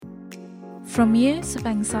From years of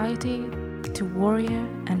anxiety to warrior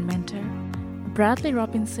and mentor, Bradley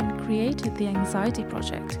Robinson created the Anxiety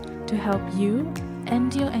Project to help you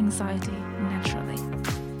end your anxiety naturally.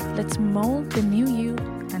 Let's mold the new you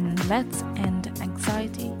and let's end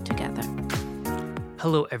anxiety together.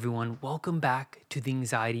 Hello, everyone. Welcome back to the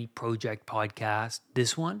Anxiety Project podcast.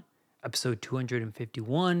 This one, episode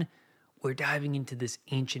 251, we're diving into this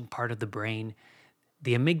ancient part of the brain,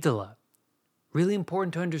 the amygdala. Really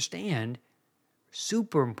important to understand,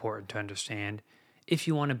 super important to understand if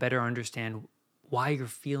you want to better understand why you're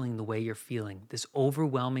feeling the way you're feeling. This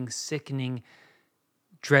overwhelming, sickening,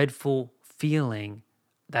 dreadful feeling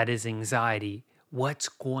that is anxiety. What's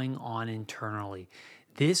going on internally?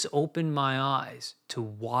 This opened my eyes to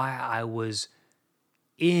why I was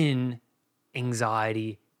in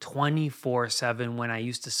anxiety 24/7 when I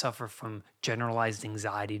used to suffer from generalized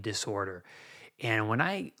anxiety disorder. And when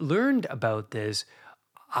I learned about this,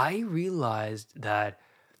 I realized that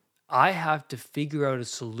I have to figure out a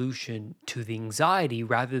solution to the anxiety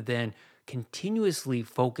rather than continuously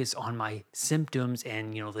focus on my symptoms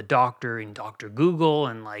and, the doctor and Dr. Google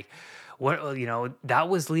and that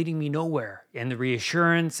was leading me nowhere, and the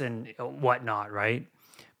reassurance and whatnot, right?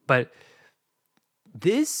 But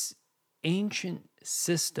this ancient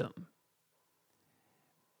system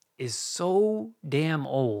is so damn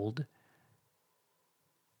old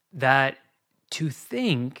that to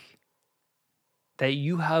think that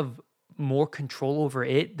you have more control over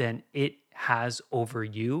it than it has over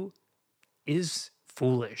you is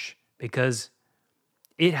foolish, because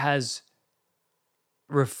it has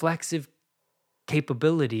reflexive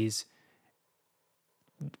capabilities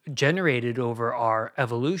generated over our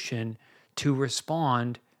evolution to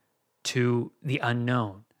respond to the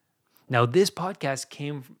unknown. Now, this podcast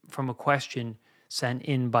came from a question sent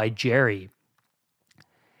in by Jerry.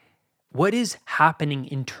 What is happening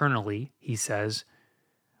internally, he says,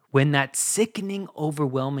 when that sickening,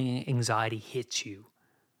 overwhelming anxiety hits you?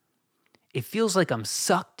 It feels like I'm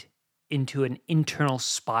sucked into an internal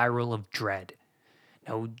spiral of dread.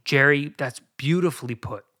 Now, Jerry, that's beautifully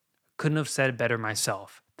put. Couldn't have said it better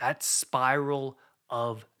myself. That spiral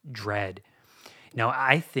of dread. Now,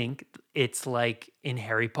 I think it's like in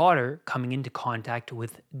Harry Potter coming into contact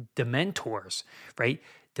with Dementors, right?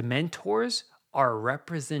 Dementors are a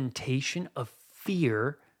representation of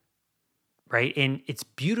fear, right? And it's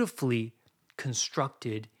beautifully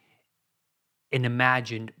constructed and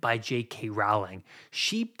imagined by J.K. Rowling.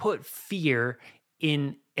 She put fear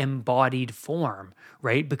in embodied form,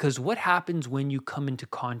 right? Because what happens when you come into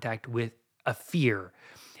contact with a fear?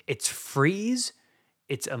 It's freeze,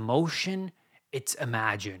 it's emotion, it's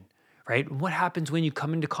imagine, right? What happens when you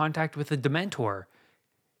come into contact with a Dementor?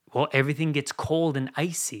 Well, everything gets cold and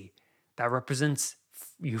icy. That represents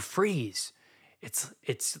you freeze.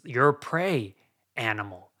 It's your prey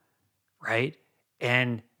animal, right?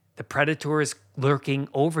 And the predator is lurking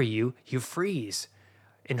over you. You freeze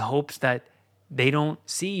in hopes that they don't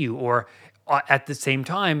see you, or at the same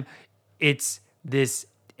time, it's this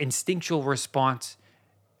instinctual response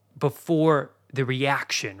before the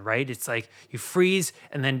reaction, right? It's like you freeze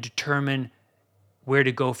and then determine where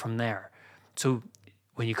to go from there. So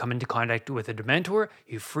when you come into contact with a Dementor,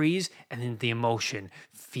 you freeze, and then the emotion,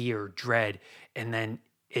 fear, dread, and then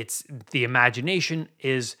it's the imagination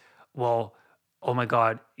is, well, oh my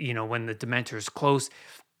God, when the Dementor is close,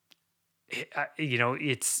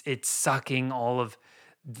 it's sucking all of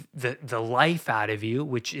the life out of you,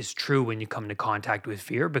 which is true when you come into contact with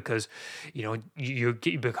fear, because you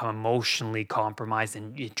become emotionally compromised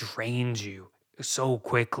and it drains you so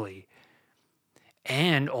quickly.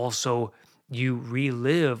 And also you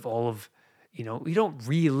relive all of, you don't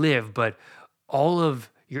relive, but all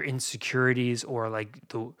of your insecurities, or like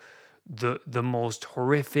the most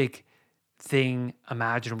horrific thing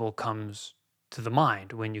imaginable comes to the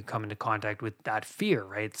mind when you come into contact with that fear,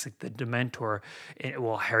 right? It's like the Dementor,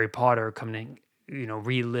 Harry Potter coming in,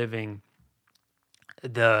 reliving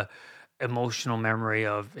the emotional memory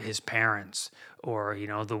of his parents, or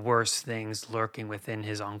the worst things lurking within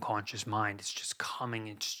his unconscious mind. It's just coming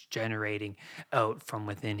and just generating out from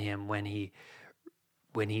within him when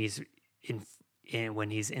he's in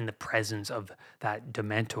the presence of that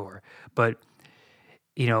Dementor. But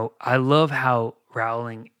I love how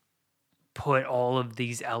Rowling put all of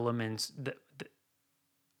these elements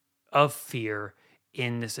of fear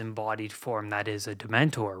in this embodied form that is a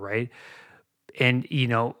Dementor, right? And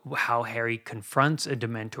how Harry confronts a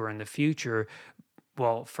Dementor in the future.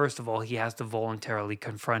 Well, first of all, he has to voluntarily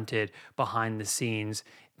confront it behind the scenes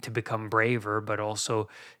to become braver, but also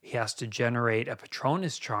he has to generate a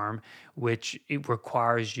Patronus charm, which it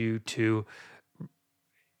requires you to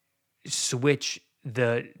switch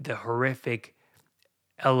the horrific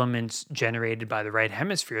elements generated by the right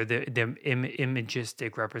hemisphere, the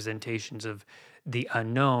imagistic representations of the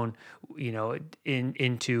unknown,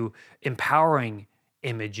 into empowering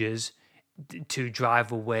images to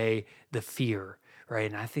drive away the fear,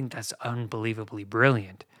 right? And I think that's unbelievably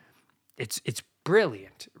brilliant. It's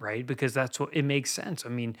brilliant, right? Because that's what it makes sense. I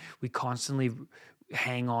mean, we constantly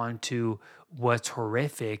hang on to what's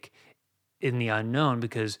horrific in the unknown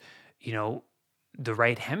because, the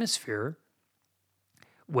right hemisphere,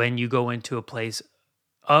 when you go into a place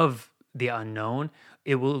of the unknown,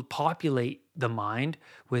 it will populate the mind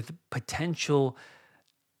with potential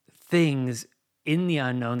things in the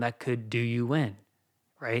unknown that could do you in,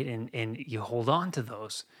 right? And you hold on to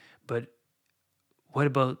those. But what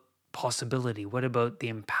about possibility? What about the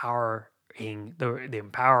empowering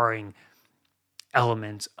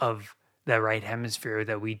elements of the right hemisphere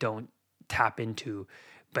that we don't tap into,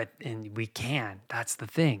 and we can? That's the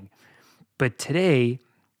thing. But today,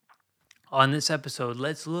 on this episode,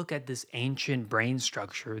 let's look at this ancient brain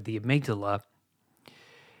structure, the amygdala,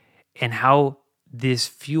 and how this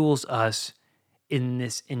fuels us in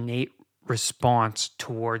this innate response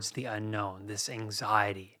towards the unknown, this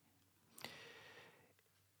anxiety.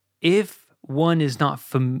 If one is not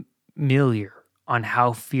familiar on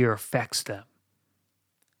how fear affects them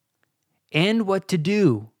and what to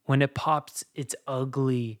do when it pops its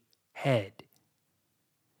ugly head,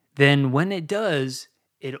 then when it does,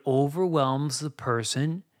 it overwhelms the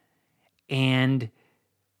person and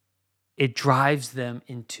it drives them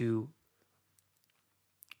into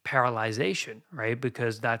paralyzation, right?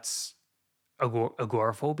 Because that's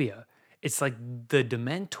agoraphobia. It's like the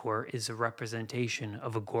Dementor is a representation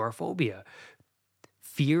of agoraphobia,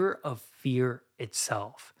 fear of fear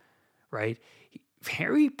itself, right?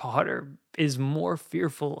 Harry Potter is more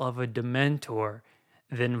fearful of a Dementor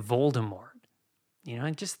than Voldemort.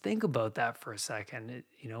 Just think about that for a second.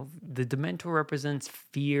 The Dementor represents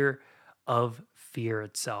fear of fear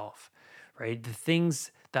itself, right? The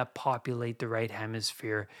things that populate the right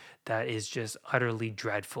hemisphere that is just utterly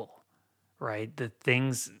dreadful, right? The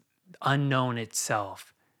things unknown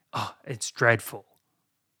itself. Oh, it's dreadful.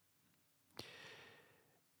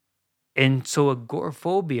 And so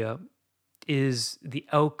agoraphobia is the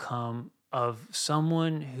outcome of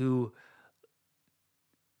someone who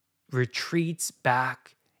retreats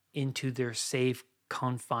back into their safe,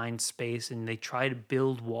 confined space, and they try to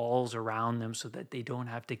build walls around them so that they don't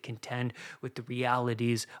have to contend with the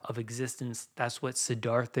realities of existence. That's what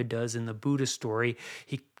Siddhartha does in the Buddha story.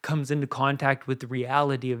 He comes into contact with the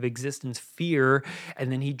reality of existence, fear, and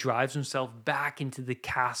then he drives himself back into the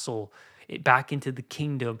castle, back into the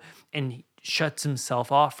kingdom, and he shuts himself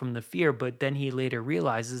off from the fear. But then he later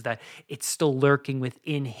realizes that it's still lurking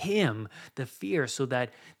within him, the fear, so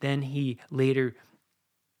that then he later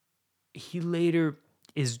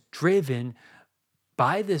is driven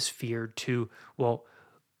by this fear to,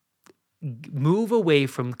 move away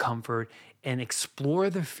from comfort and explore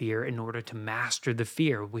the fear in order to master the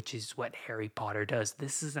fear, which is what Harry Potter does.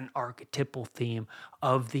 This is an archetypal theme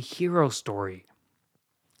of the hero story.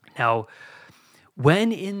 Now,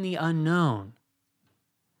 when in the unknown,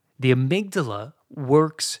 the amygdala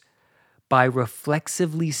works by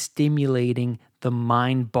reflexively stimulating the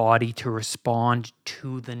mind body to respond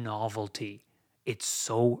to the novelty. It's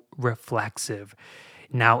so reflexive.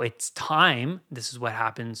 Now it's time, this is what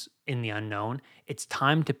happens in the unknown, it's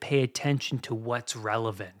time to pay attention to what's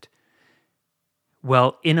relevant.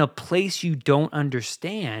 Well, in a place you don't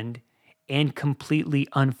understand and completely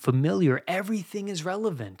unfamiliar, everything is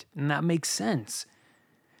relevant, and that makes sense.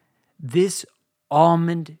 This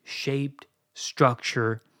almond-shaped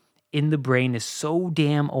structure in the brain is so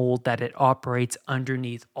damn old that it operates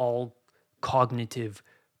underneath all cognitive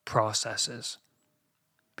processes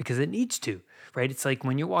because it needs to, right? It's like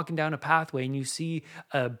when you're walking down a pathway and you see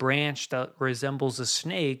a branch that resembles a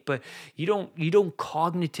snake, but you don't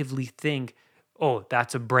cognitively think, oh,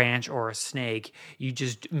 that's a branch or a snake. You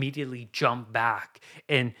just immediately jump back.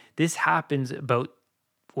 And this happens about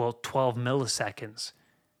 12 milliseconds.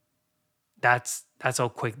 That's how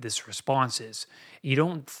quick this response is. You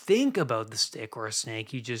don't think about the stick or a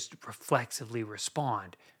snake, you just reflexively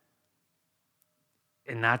respond.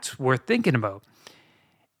 And that's worth thinking about.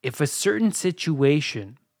 If a certain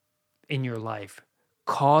situation in your life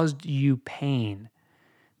caused you pain,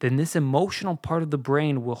 then this emotional part of the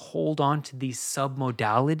brain will hold on to these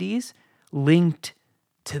submodalities linked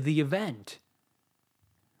to the event,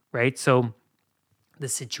 right? So the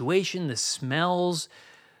situation, the smells,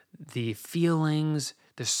 the feelings,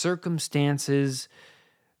 the circumstances,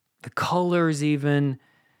 the colors even,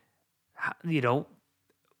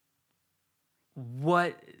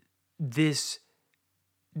 what this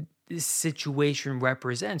situation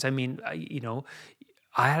represents. I mean,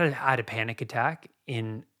 I had a panic attack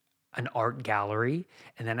in an art gallery,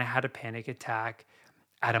 and then I had a panic attack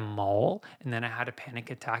at a mall, and then I had a panic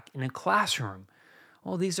attack in a classroom.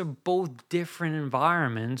 Well, these are both different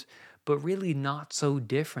environments, but really not so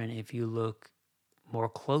different if you look more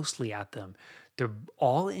closely at them. They're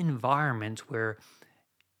all environments where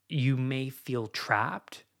you may feel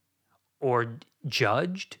trapped or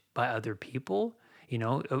judged by other people.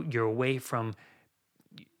 You're away from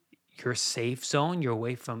your safe zone, you're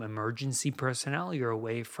away from emergency personnel, you're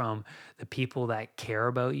away from the people that care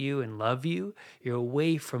about you and love you, you're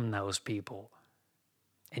away from those people.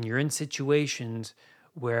 And you're in situations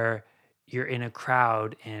where you're in a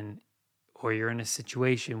crowd or you're in a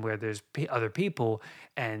situation where there's other people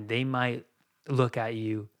and they might look at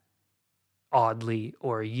you oddly,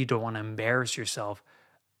 or you don't want to embarrass yourself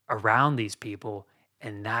around these people.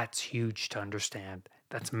 And that's huge to understand.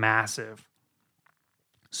 That's massive.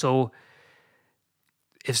 So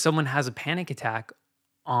if someone has a panic attack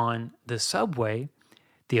on the subway,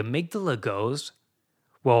 the amygdala goes,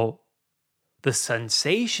 well, the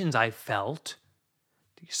sensations I felt,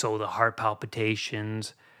 so the heart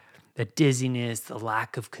palpitations, the dizziness, the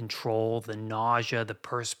lack of control, the nausea, the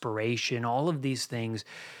perspiration, all of these things,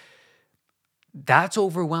 that's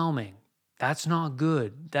overwhelming. That's not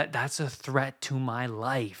good. That's a threat to my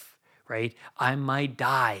life, right? I might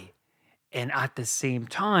die. And at the same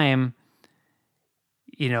time,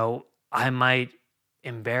 I might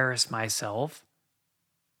embarrass myself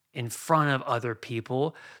in front of other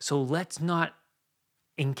people. So let's not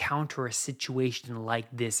encounter a situation like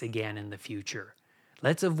this again in the future.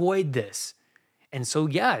 Let's avoid this. And so,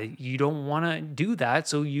 yeah, you don't want to do that.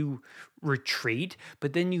 So you retreat,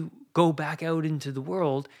 but then you go back out into the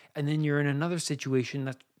world, and then you're in another situation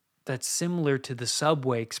that's similar to the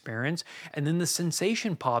subway experience. And then the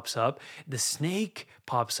sensation pops up, the snake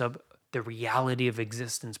pops up, the reality of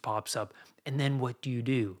existence pops up. And then what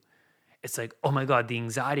do? It's like, oh my God, the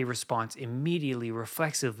anxiety response immediately,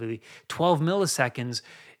 reflexively, 12 milliseconds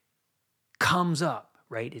comes up,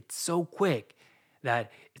 right? It's so quick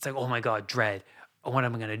that it's like, oh my God, dread. What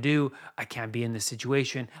am I going to do? I can't be in this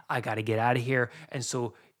situation. I got to get out of here. And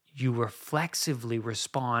so you reflexively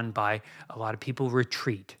respond by, a lot of people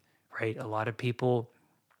retreat, right? A lot of people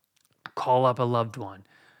call up a loved one,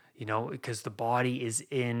 because the body is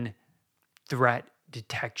in threat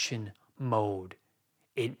detection mode.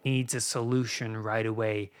 It needs a solution right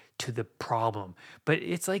away to the problem. But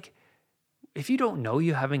it's like, if you don't know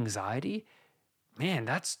you have anxiety, man,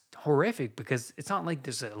 that's horrific, because it's not like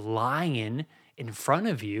there's a lion in front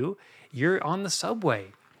of you. You're on the subway.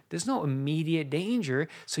 There's no immediate danger.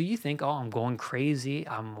 So you think, oh, I'm going crazy.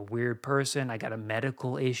 I'm a weird person. I got a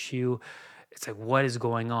medical issue. It's like, what is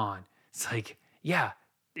going on? It's like, yeah,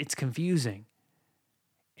 it's confusing.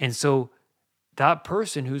 And so that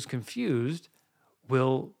person who's confused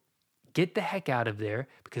will get the heck out of there,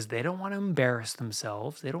 because they don't want to embarrass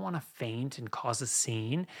themselves. They don't want to faint and cause a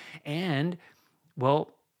scene. And,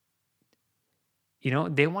 well,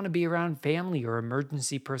 they want to be around family or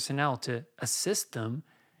emergency personnel to assist them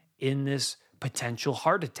in this potential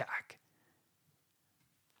heart attack.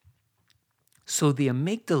 So the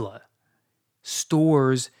amygdala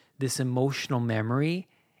stores this emotional memory,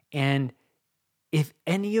 and if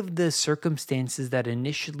any of the circumstances that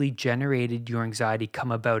initially generated your anxiety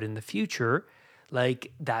come about in the future,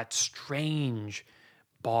 like that strange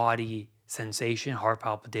body sensation, heart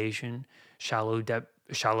palpitation, shallow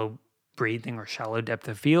breathing, or shallow depth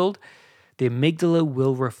of field, the amygdala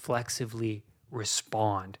will reflexively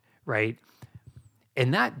respond, right?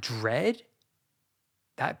 And that dread,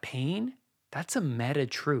 that pain, that's a meta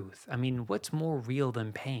truth. I mean, what's more real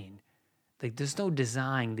than pain? Like, there's no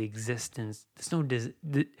denying the existence.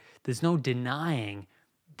 There's no denying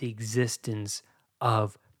the existence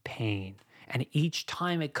of pain. And each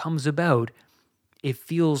time it comes about, it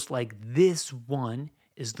feels like this one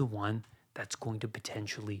is the one that's going to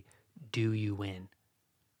potentially do you in.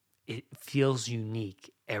 It feels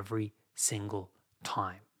unique every single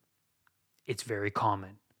time. It's very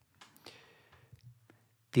common.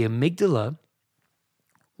 The amygdala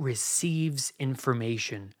receives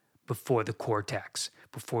information before the cortex,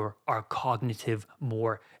 before our cognitive,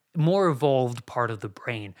 more evolved part of the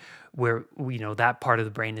brain, where that part of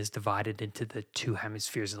the brain is divided into the two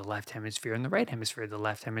hemispheres, the left hemisphere and the right hemisphere. The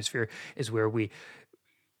left hemisphere is where we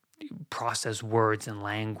process words and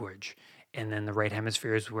language, and then the right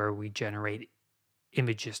hemisphere is where we generate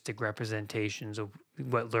imagistic representations of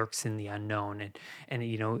what lurks in the unknown. And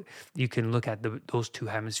you can look at those two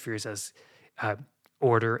hemispheres as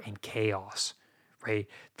order and chaos. right?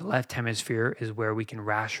 The left hemisphere is where we can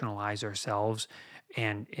rationalize ourselves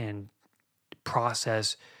and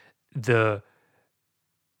process the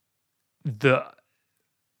the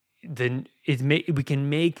we can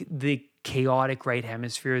make the chaotic right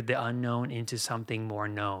hemisphere, the unknown, into something more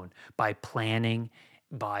known by planning,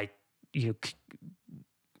 by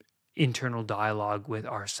internal dialogue with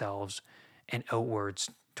ourselves and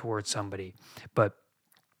outwards towards somebody. But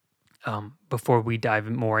before we dive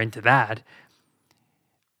more into that,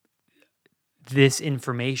 this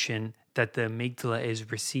information that the amygdala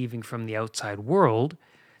is receiving from the outside world,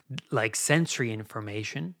 like sensory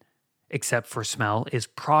information, except for smell, is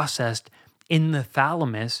processed in the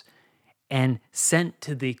thalamus and sent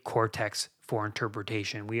to the cortex for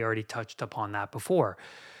interpretation. We already touched upon that before.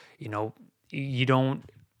 You don't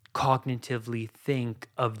cognitively think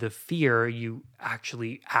of the fear, you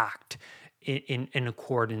actually act in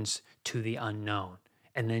accordance to the unknown.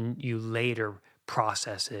 And then you later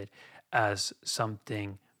process it as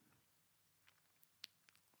something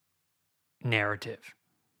narrative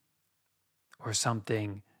or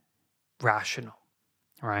something rational,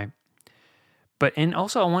 right? And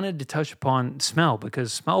also I wanted to touch upon smell,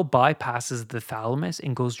 because smell bypasses the thalamus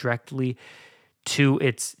and goes directly to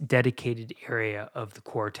its dedicated area of the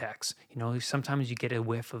cortex. Sometimes you get a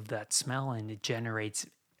whiff of that smell and it generates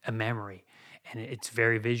a memory, and it's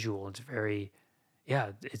very visual. It's very,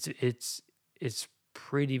 it's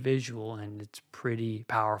pretty visual and it's pretty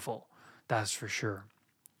powerful. That's for sure.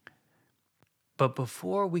 But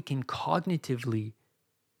before we can cognitively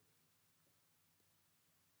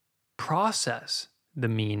process the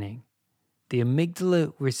meaning, the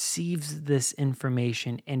amygdala receives this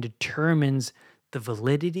information and determines the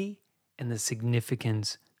validity and the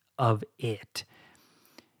significance of it.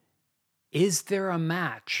 Is there a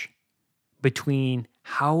match between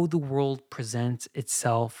how the world presents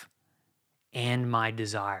itself and my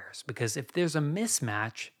desires? Because if there's a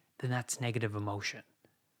mismatch, then that's negative emotion.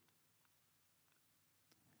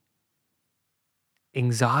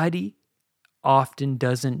 Anxiety often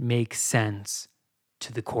doesn't make sense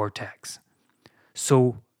to the cortex.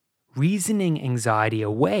 So reasoning anxiety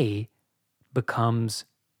away becomes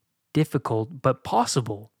difficult but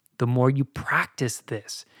possible the more you practice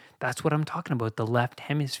this. That's what I'm talking about, the left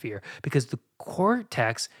hemisphere, because the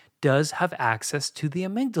cortex does have access to the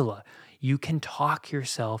amygdala. You can talk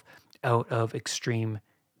yourself out of extreme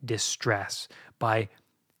distress by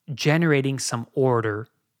generating some order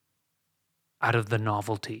out of the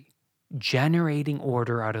novelty. Generating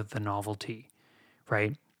order out of the novelty,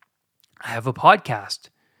 right? I have a podcast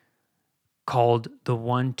called The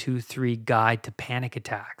 1, 2, 3 Guide to Panic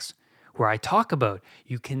Attacks, where I talk about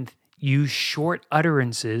you can use short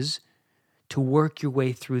utterances to work your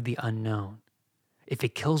way through the unknown. If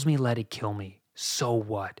it kills me, let it kill me. So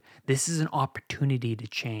what? This is an opportunity to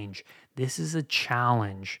change. This is a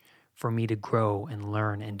challenge for me to grow and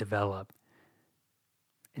learn and develop.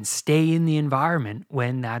 And stay in the environment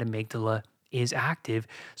when that amygdala is active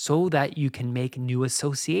so that you can make new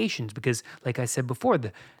associations. Because like I said before,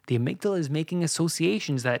 the amygdala is making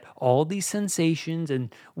associations that all these sensations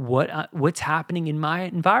and what's happening in my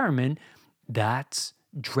environment, that's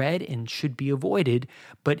dread and should be avoided.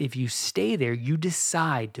 But if you stay there, you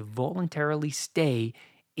decide to voluntarily stay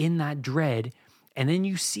in that dread, and then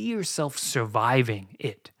you see yourself surviving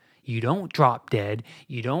it. You don't drop dead.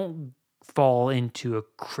 You don't fall into a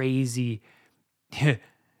crazy,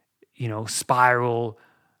 spiral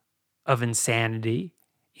of insanity.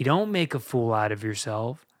 You don't make a fool out of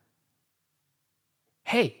yourself.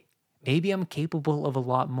 Hey, maybe I'm capable of a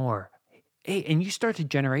lot more. Hey, and you start to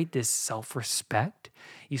generate this self-respect.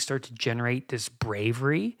 You start to generate this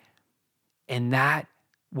bravery, and that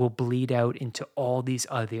will bleed out into all these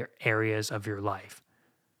other areas of your life.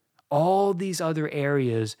 All these other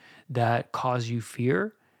areas that cause you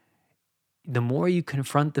fear, the more you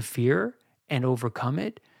confront the fear and overcome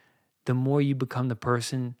it, the more you become the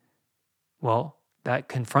person, that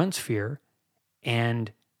confronts fear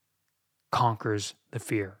and conquers the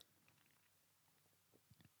fear.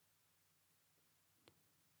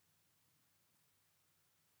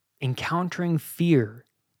 Encountering fear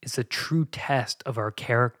is a true test of our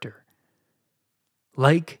character.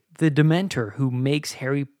 Like the Dementor who makes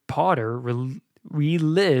Harry Potter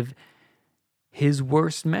relive his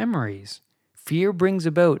worst memories. Fear brings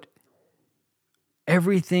about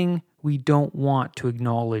everything we don't want to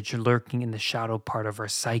acknowledge lurking in the shadow part of our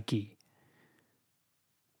psyche.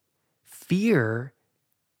 Fear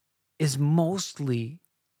is mostly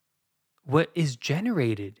what is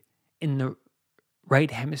generated in the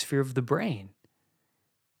right hemisphere of the brain,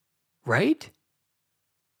 right?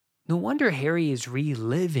 No wonder Harry is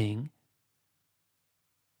reliving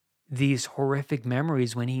these horrific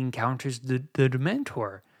memories when he encounters the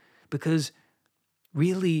Dementor. Because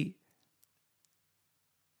really,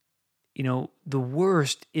 the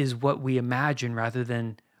worst is what we imagine rather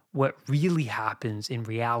than what really happens in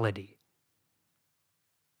reality.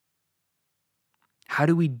 How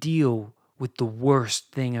do we deal with the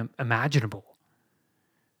worst thing imaginable?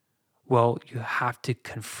 Well, you have to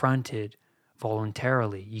confront it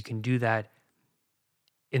voluntarily. You can do that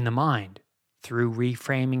in the mind through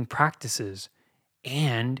reframing practices,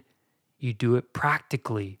 and you do it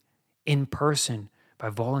practically in person by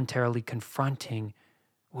voluntarily confronting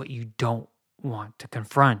what you don't want to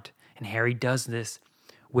confront. And Harry does this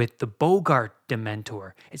with the Bogart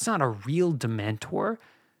Dementor. It's not a real Dementor.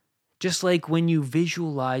 Just like when you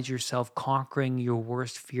visualize yourself conquering your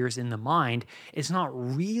worst fears in the mind, it's not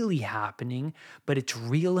really happening, but it's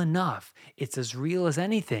real enough. It's as real as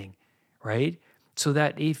anything, right? So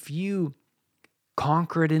that if you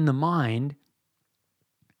conquer it in the mind,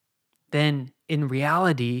 then in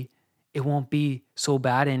reality, it won't be so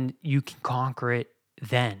bad and you can conquer it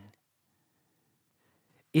then.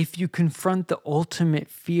 If you confront the ultimate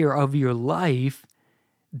fear of your life,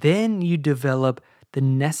 then you develop the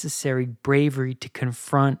necessary bravery to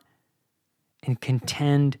confront and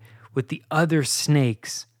contend with the other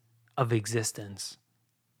snakes of existence.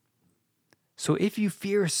 So if you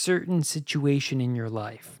fear a certain situation in your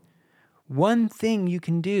life, one thing you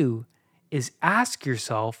can do is ask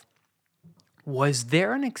yourself, was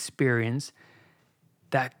there an experience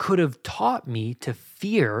that could have taught me to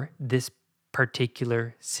fear this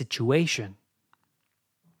particular situation?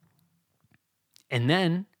 And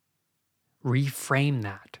then reframe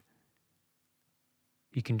that.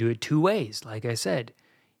 You can do it two ways. Like I said,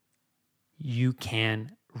 you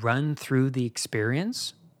can run through the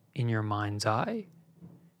experience in your mind's eye.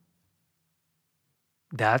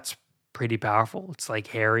 That's pretty powerful. It's like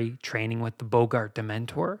Harry training with the Bogart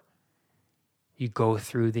Dementor. You go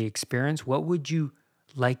through the experience. What would you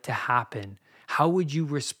like to happen? How would you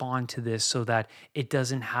respond to this so that it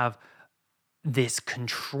doesn't have this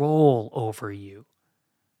control over you?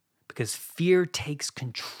 Because fear takes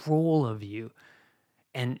control of you.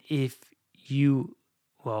 And if you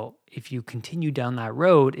continue down that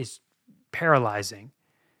road, it's paralyzing.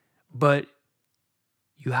 But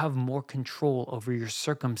you have more control over your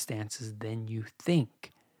circumstances than you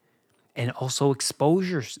think. And also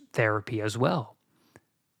exposure therapy as well.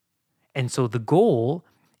 And so the goal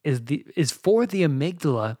is for the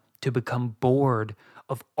amygdala to become bored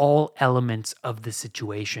of all elements of the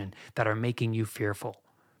situation that are making you fearful.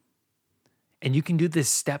 And you can do this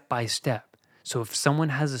step by step. So if someone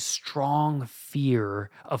has a strong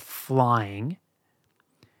fear of flying,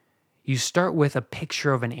 you start with a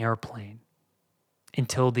picture of an airplane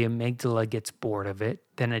until the amygdala gets bored of it.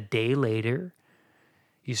 Then a day later,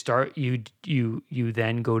 you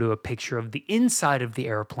then go to a picture of the inside of the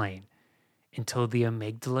airplane until the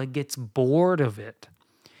amygdala gets bored of it.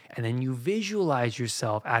 And then you visualize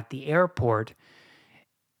yourself at the airport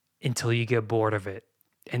until you get bored of it.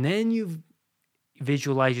 And then you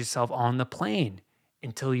visualize yourself on the plane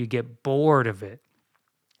until you get bored of it.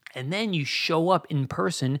 And then you show up in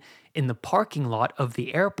person in the parking lot of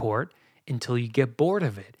the airport until you get bored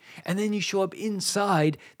of it. And then you show up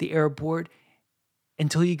inside the airport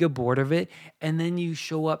until you get bored of it. And then you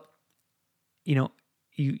show up,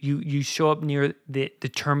 you show up near the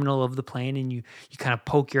terminal of the plane, and you kind of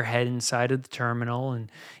poke your head inside of the terminal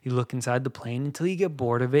and you look inside the plane until you get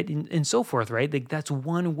bored of it, and so forth, right? Like that's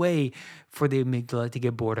one way for the amygdala to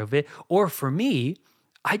get bored of it. Or for me,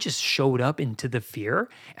 I just showed up into the fear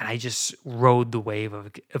and I just rode the wave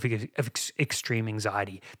of extreme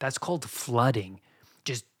anxiety. That's called flooding.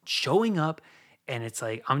 Just showing up, and it's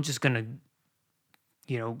like, I'm just going to,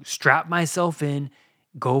 strap myself in,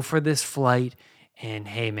 go for this flight. And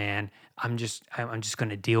hey, man, I'm just going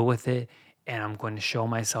to deal with it, and I'm going to show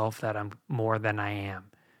myself that I'm more than I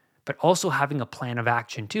am. But also having a plan of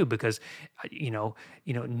action too, because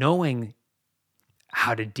knowing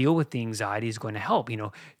how to deal with the anxiety is going to help.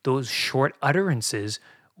 Those short utterances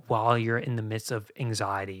while you're in the midst of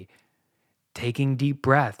anxiety, taking deep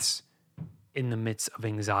breaths in the midst of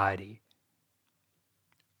anxiety,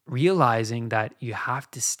 realizing that you have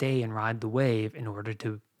to stay and ride the wave in order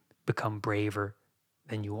to become braver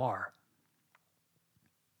than you are.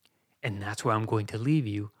 And that's where I'm going to leave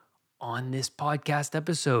you on this podcast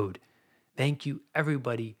episode. Thank you,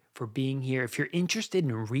 everybody, for being here. If you're interested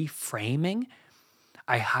in reframing,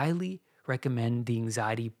 I highly recommend the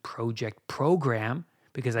Anxiety Project program,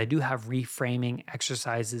 because I do have reframing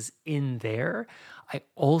exercises in there. I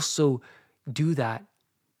also do that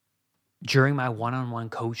during my one-on-one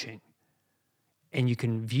coaching. And you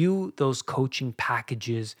can view those coaching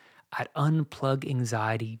packages at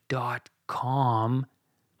unpluganxiety.com.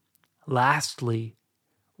 Lastly,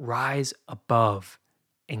 rise above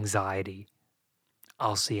anxiety.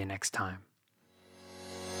 I'll see you next time.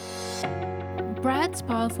 Brad's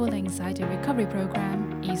Powerful Anxiety Recovery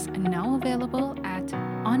Program is now available at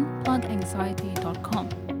unpluganxiety.com.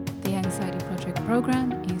 The Anxiety Project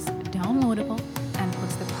program is downloadable and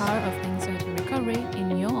puts the power of anxiety recovery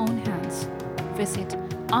in your own hands. Visit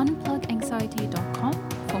unpluganxiety.com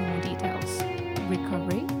for more details.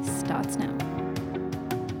 Recovery starts now.